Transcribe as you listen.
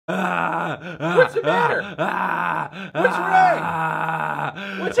What's the matter? What's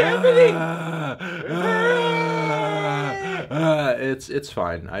right? What's happening? It's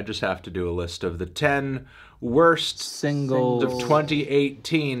fine. I just have to do a list of the 10 worst singles of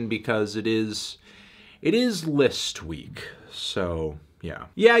 2018 because it is list week. So yeah.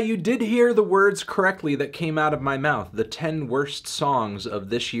 Yeah, you did hear the words correctly that came out of my mouth. The 10 worst songs of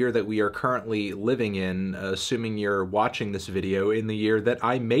this year that we are currently living in, assuming you're watching this video in the year that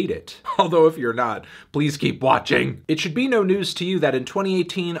I made it. Although if you're not, please keep watching. It should be no news to you that in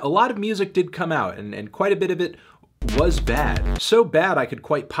 2018, a lot of music did come out, and quite a bit of it was bad. So bad I could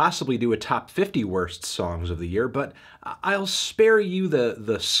quite possibly do a top 50 worst songs of the year, but I'll spare you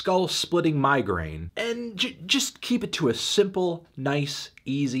the skull-splitting migraine and just keep it to a simple, nice,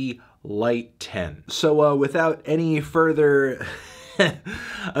 easy, light 10. So without any further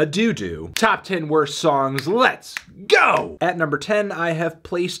ado, top 10 worst songs, let's go! At number 10, I have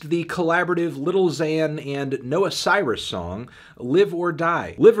placed the collaborative Lil Xan and Noah Cyrus song, Live or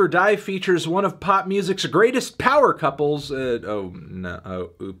Die. Live or Die features one of pop music's greatest power couples,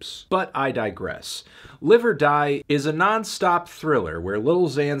 oops. But I digress. Live or Die is a non-stop thriller where Lil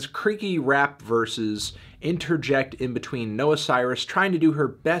Xan's creaky rap verses interject in between Noah Cyrus trying to do her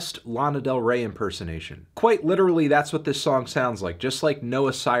best Lana Del Rey impersonation. Quite literally, that's what this song sounds like, just like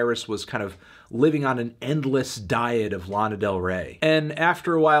Noah Cyrus was kind of living on an endless diet of Lana Del Rey. And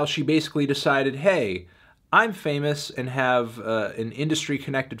after a while, she basically decided, hey, I'm famous and have an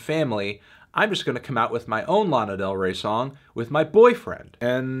industry-connected family. I'm just gonna come out with my own Lana Del Rey song with my boyfriend.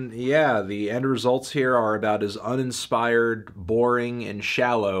 And yeah, the end results here are about as uninspired, boring, and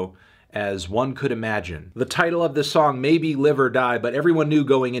shallow as one could imagine. The title of this song may be Live or Die, but everyone knew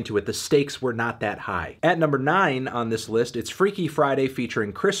going into it the stakes were not that high. At number 9 on this list, it's Freaky Friday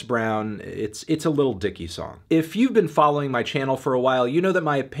featuring Chris Brown. It's a Lil Dicky song. If you've been following my channel for a while, you know that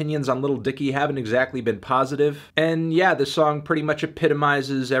my opinions on Lil Dicky haven't exactly been positive. And yeah, this song pretty much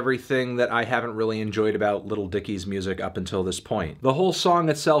epitomizes everything that I haven't really enjoyed about Lil Dicky's music up until this point. The whole song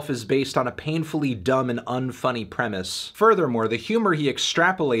itself is based on a painfully dumb and unfunny premise. Furthermore, the humor he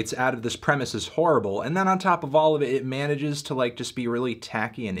extrapolates out of this premise is horrible, and then on top of all of it, it manages to like just be really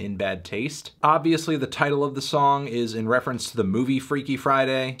tacky and in bad taste. Obviously, the title of the song is in reference to the movie Freaky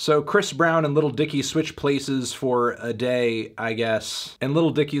Friday, so Chris Brown and Lil Dicky switch places for a day, I guess. And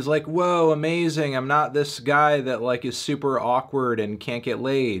Lil Dicky's like, whoa, amazing, I'm not this guy that like is super awkward and can't get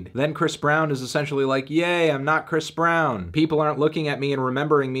laid. Then Chris Brown is essentially like, yay, I'm not Chris Brown. People aren't looking at me and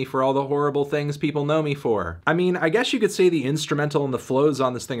remembering me for all the horrible things people know me for. I mean, I guess you could say the instrumental and the flows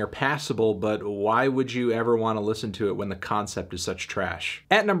on this thing are passable, but why would you ever want to listen to it when the concept is such trash?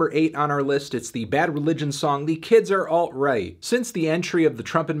 At number 8 on our list, it's the Bad Religion song, The Kids Are Alt-Right. Since the entry of the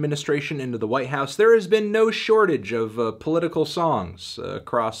Trump administration into the White House, there has been no shortage of political songs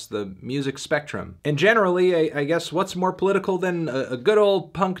across the music spectrum. And generally, I guess what's more political than a good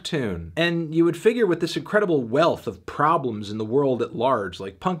old punk tune? And you would figure with this incredible wealth of problems in the world at large,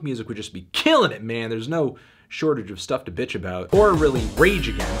 like punk music would just be killing it, man. There's no shortage of stuff to bitch about, or really rage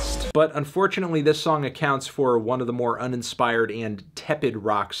against. But unfortunately, this song accounts for one of the more uninspired and tepid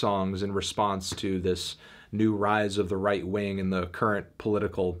rock songs in response to this new rise of the right wing and the current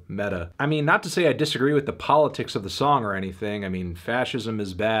political meta. I mean, not to say I disagree with the politics of the song or anything. I mean, fascism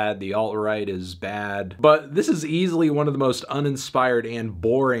is bad, the alt-right is bad, but this is easily one of the most uninspired and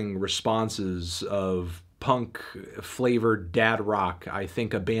boring responses of punk-flavored dad rock I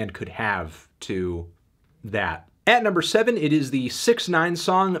think a band could have to that. At number 7, it is the 6ix9ine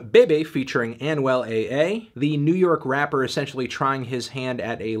song BEBE featuring ANUEL AA, the New York rapper essentially trying his hand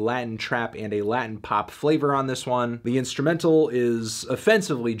at a Latin trap and a Latin pop flavor on this one. The instrumental is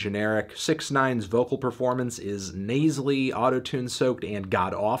offensively generic. 6ix9ine's vocal performance is nasally, auto-tune soaked, and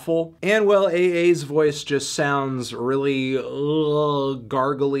god-awful. ANUEL AA's voice just sounds really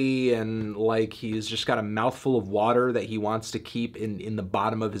gargly and like he's just got a mouthful of water that he wants to keep in the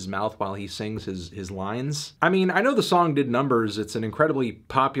bottom of his mouth while he sings his lines. I mean, I know the song did numbers. It's an incredibly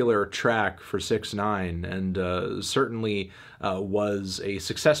popular track for 6ix9ine, and certainly was a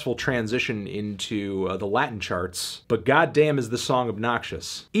successful transition into the Latin charts, but goddamn is the song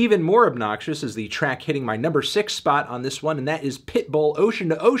obnoxious. Even more obnoxious is the track hitting my number 6 spot on this one, and that is PITBULL Ocean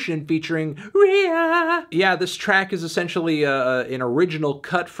to Ocean featuring RHEA. Yeah, this track is essentially an original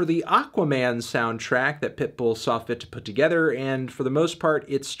cut for the Aquaman soundtrack that PITBULL saw fit to put together, and for the most part,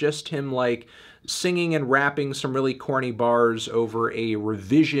 it's just him like singing and rapping some really corny bars over a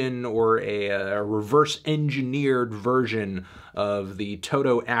revision or a reverse engineered version of the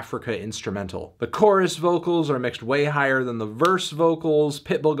Toto Africa instrumental. The chorus vocals are mixed way higher than the verse vocals,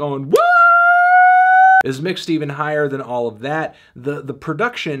 PITBULL going, "Woo!" is mixed even higher than all of that. The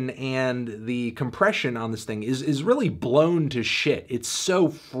production and the compression on this thing is really blown to shit. It's so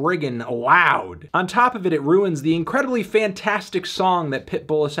friggin' loud. On top of it, it ruins the incredibly fantastic song that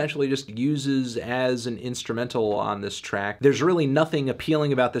Pitbull essentially just uses as an instrumental on this track. There's really nothing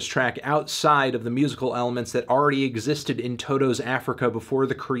appealing about this track outside of the musical elements that already existed in Toto's Africa before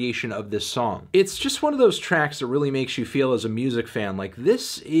the creation of this song. It's just one of those tracks that really makes you feel as a music fan like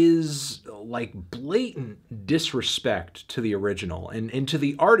this is like blatant disrespect to the original and to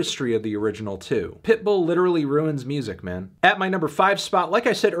the artistry of the original too. Pitbull literally ruins music, man. At my number 5 spot, like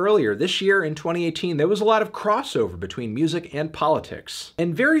I said earlier, this year in 2018, there was a lot of crossover between music and politics.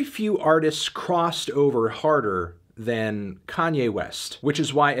 And very few artists crossed over harder than Kanye West, which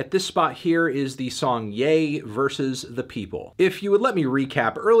is why at this spot here is the song Ye versus the People. If you would let me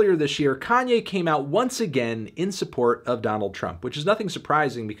recap, earlier this year, Kanye came out once again in support of Donald Trump, which is nothing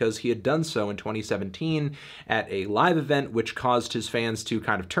surprising because he had done so in 2017 at a live event, which caused his fans to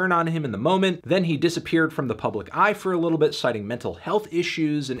kind of turn on him in the moment. Then he disappeared from the public eye for a little bit, citing mental health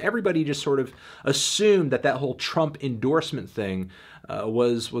issues, and everybody just sort of assumed that that whole Trump endorsement thing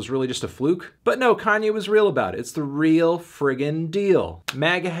was really just a fluke. But no, Kanye was real about it. It's the real friggin' deal.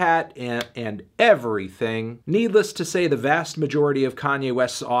 MAGA hat and everything. Needless to say, the vast majority of Kanye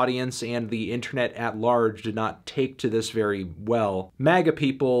West's audience and the internet at large did not take to this very well. MAGA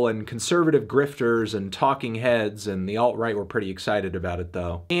people and conservative grifters and talking heads and the alt-right were pretty excited about it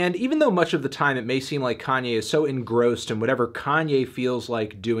though. And even though much of the time it may seem like Kanye is so engrossed in whatever Kanye feels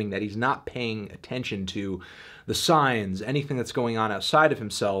like doing that he's not paying attention to the signs, anything that's going on outside of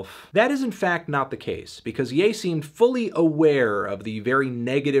himself, that is in fact not the case, because Ye seemed fully aware of the very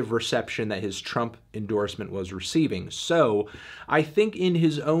negative reception that his Trump endorsement was receiving. So I think in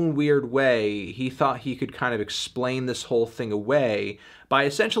his own weird way, he thought he could kind of explain this whole thing away by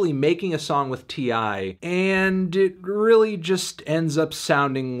essentially making a song with T.I., and it really just ends up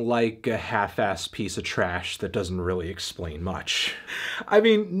sounding like a half-assed piece of trash that doesn't really explain much. I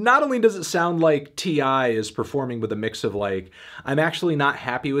mean, not only does it sound like T.I. is performing with a mix of like, I'm actually not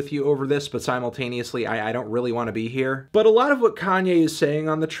happy with you over this, but simultaneously, I don't really want to be here, but a lot of what Kanye is saying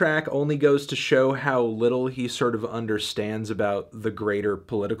on the track only goes to show how little he sort of understands about the greater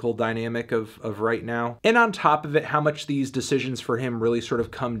political dynamic of right now. And on top of it, how much these decisions for him really sort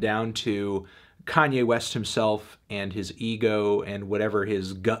of come down to Kanye West himself and his ego and whatever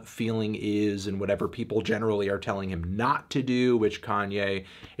his gut feeling is and whatever people generally are telling him not to do, which Kanye,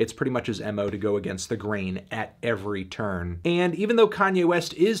 it's pretty much his MO to go against the grain at every turn. And even though Kanye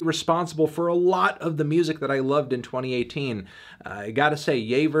West is responsible for a lot of the music that I loved in 2018, I gotta say,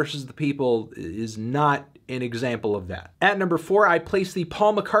 Ye versus the People is not an example of that. At number 4, I placed the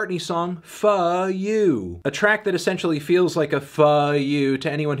Paul McCartney song, Fuh You, a track that essentially feels like a fuh you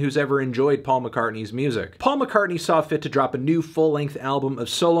to anyone who's ever enjoyed Paul McCartney's music. Paul McCartney saw fit to drop a new full-length album of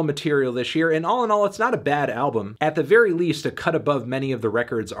solo material this year, and all in all, it's not a bad album. At the very least, a cut above many of the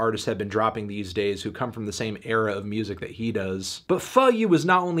records artists have been dropping these days who come from the same era of music that he does. But Fuh You was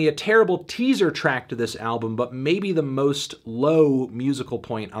not only a terrible teaser track to this album, but maybe the most low musical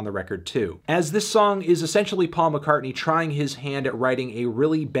point on the record too, as this song is essentially Paul McCartney trying his hand at writing a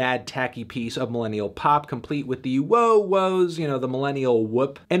really bad, tacky piece of millennial pop, complete with the whoa-whoas, you know, the millennial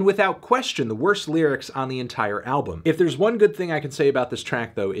whoop, and without question, the worst lyrics on the entire album. If there's one good thing I can say about this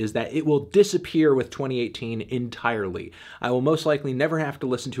track, though, is that it will disappear with 2018 entirely. I will most likely never have to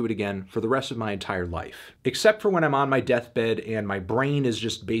listen to it again for the rest of my entire life. Except for when I'm on my deathbed and my brain is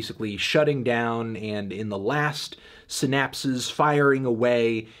just basically shutting down and in the last synapses firing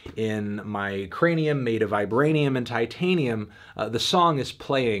away in my cranium made of vibranium and titanium, the song is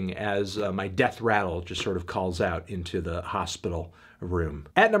playing as my death rattle just sort of calls out into the hospital room.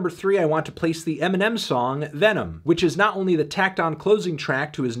 At number 3, I want to place the Eminem song, Venom, which is not only the tacked-on closing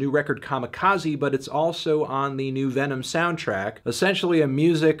track to his new record Kamikaze, but it's also on the new Venom soundtrack, essentially a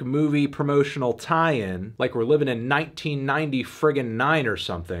music movie promotional tie-in, like we're living in 1990 or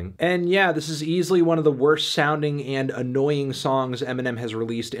something. And yeah, this is easily one of the worst sounding and annoying songs Eminem has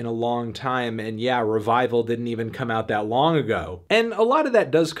released in a long time, and yeah, Revival didn't even come out that long ago. And a lot of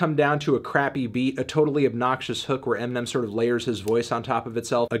that does come down to a crappy beat, a totally obnoxious hook where Eminem sort of layers his voice on top of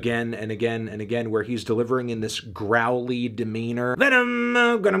itself again and again and again, where he's delivering in this growly demeanor. Venom,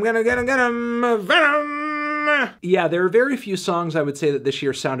 I'm gonna get him, Venom! Yeah, there are very few songs I would say that this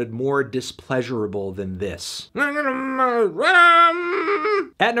year sounded more displeasurable than this.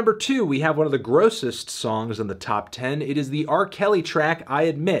 At number 2, we have one of the grossest songs in the top 10. It is the R. Kelly track, I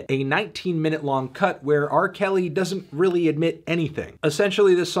Admit, a 19-minute long cut where R. Kelly doesn't really admit anything.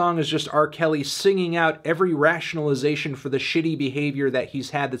 Essentially, this song is just R. Kelly singing out every rationalization for the shitty behavior that he's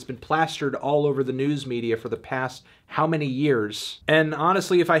had that's been plastered all over the news media for the past how many years. And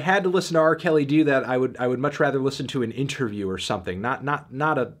honestly, if I had to listen to R. Kelly do that, I would much rather listen to an interview or something, not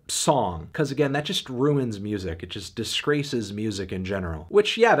a song. Because again, that just ruins music. It just disgraces music in general.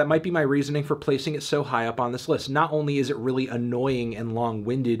 Which, yeah, that might be my reasoning for placing it so high up on this list. Not only is it really annoying and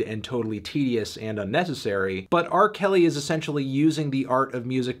long-winded and totally tedious and unnecessary, but R. Kelly is essentially using the art of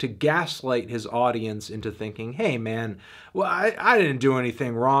music to gaslight his audience into thinking, hey man, well, I didn't do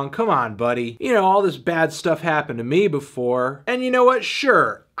anything wrong. Come on, buddy. You know, all this bad stuff happened to me before. And you know what?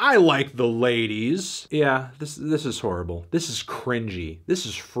 Sure, I like the ladies. Yeah, this is horrible. This is cringy. This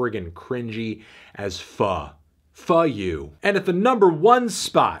is friggin' cringy as fuh. Fuh you. And at the number 1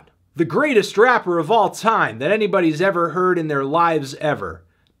 spot, the greatest rapper of all time that anybody's ever heard in their lives ever,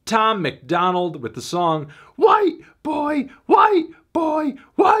 Tom MacDonald with the song, White Boy, White Boy,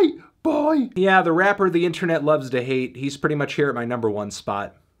 White Boy. Yeah, the rapper the internet loves to hate. He's pretty much here at my number 1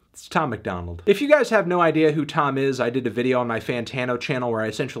 spot. It's Tom MacDonald. If you guys have no idea who Tom is, I did a video on my Fantano channel where I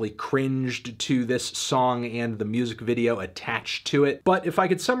essentially cringed to this song and the music video attached to it. But if I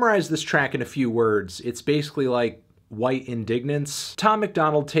could summarize this track in a few words, it's basically like white indignance. Tom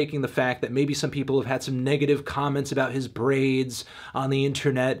MacDonald taking the fact that maybe some people have had some negative comments about his braids on the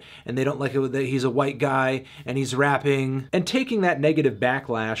internet and they don't like it that he's a white guy and he's rapping, and taking that negative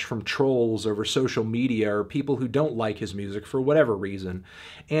backlash from trolls over social media or people who don't like his music for whatever reason,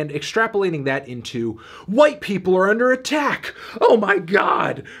 and extrapolating that into white people are under attack. Oh my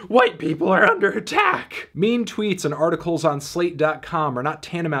God, white people are under attack. Mean tweets and articles on Slate.com are not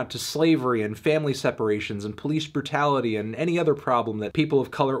tantamount to slavery and family separations and police brutality and any other problem that people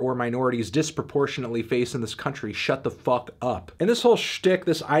of color or minorities disproportionately face in this country. Shut the fuck up. And this whole shtick,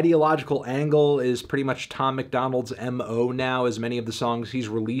 this ideological angle, is pretty much Tom MacDonald's MO now, as many of the songs he's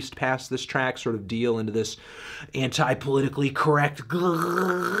released past this track sort of deal into this anti-politically correct.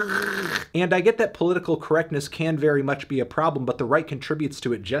 And I get that political correctness can very much be a problem, but the right contributes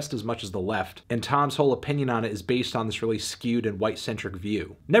to it just as much as the left. And Tom's whole opinion on it is based on this really skewed and white-centric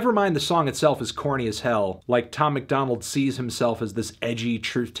view. Never mind the song itself is corny as hell, like Tom MacDonald sees himself as this edgy,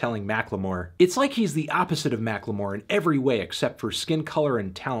 truth-telling Macklemore. It's like he's the opposite of Macklemore in every way except for skin color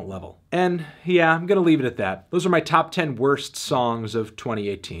and talent level. And yeah, I'm gonna leave it at that. Those are my top 10 worst songs of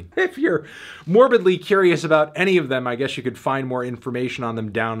 2018. If you're morbidly curious about any of them, I guess you could find more information on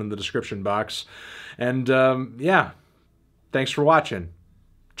them down in the description box. And yeah, thanks for watching.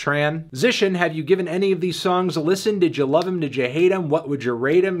 Transition, have you given any of these songs a listen? Did you love them? Did you hate them? What would you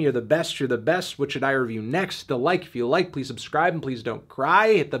rate them? You're the best, you're the best. What should I review next? The like if you like, please subscribe and please don't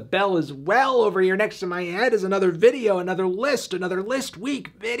cry. Hit the bell as well. Over here next to my head is another video, another list week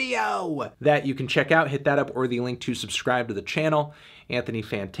video that you can check out. Hit that up or the link to subscribe to the channel. Anthony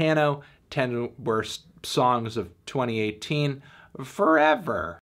Fantano, 10 worst songs of 2018 forever.